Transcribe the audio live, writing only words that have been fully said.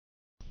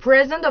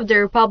President of the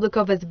Republic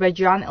of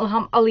Azerbaijan,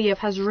 Ilham Aliyev,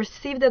 has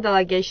received a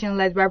delegation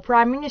led by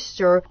Prime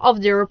Minister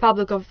of the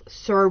Republic of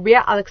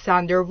Serbia,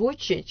 Aleksandar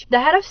Vučić.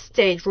 The head of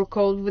state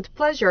recalled with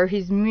pleasure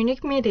his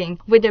Munich meeting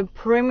with the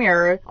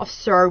Premier of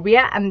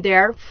Serbia and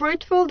their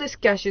fruitful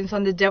discussions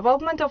on the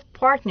development of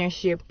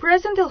partnership.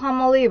 President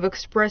Ilham Aliyev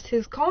expressed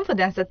his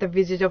confidence that the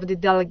visit of the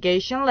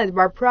delegation led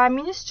by Prime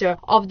Minister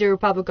of the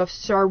Republic of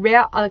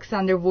Serbia,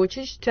 Aleksandar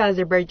Vučić, to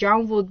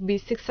Azerbaijan would be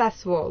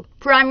successful.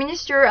 Prime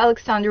Minister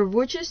Aleksandar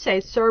Vučić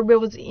said Serbia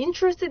was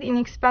interested in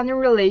expanding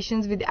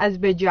relations with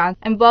Azerbaijan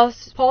in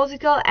both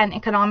political and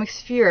economic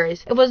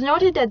spheres. It was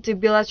noted that the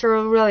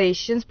bilateral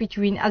relations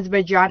between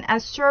Azerbaijan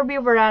and Serbia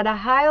were at a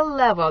high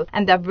level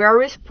and that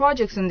various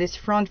projects on this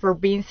front were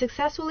being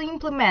successfully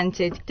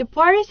implemented. The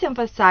parties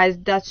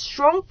emphasized that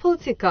strong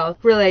political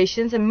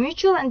relations and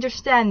mutual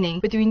understanding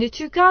between the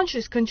two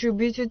countries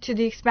contributed to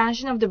the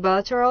expansion of the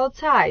bilateral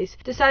ties.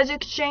 The sides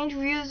exchanged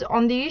views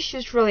on the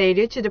issues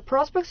related to the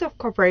prospects of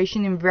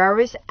cooperation in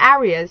various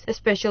areas,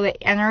 especially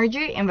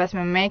energy,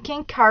 investment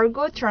making,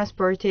 cargo,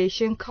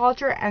 transportation,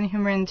 culture, and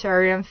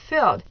humanitarian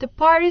field. The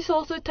parties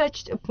also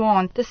touched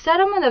upon the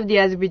settlement of the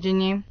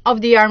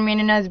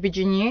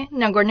Armenian-Azerbaijani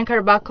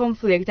Nagorno-Karabakh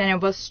conflict, and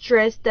it was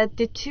stressed that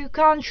the two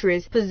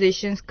countries'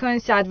 positions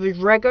coincide with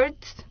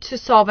regards to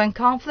solving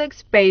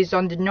conflicts based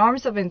on the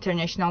norms of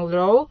international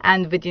law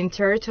and within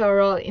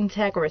territorial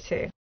integrity.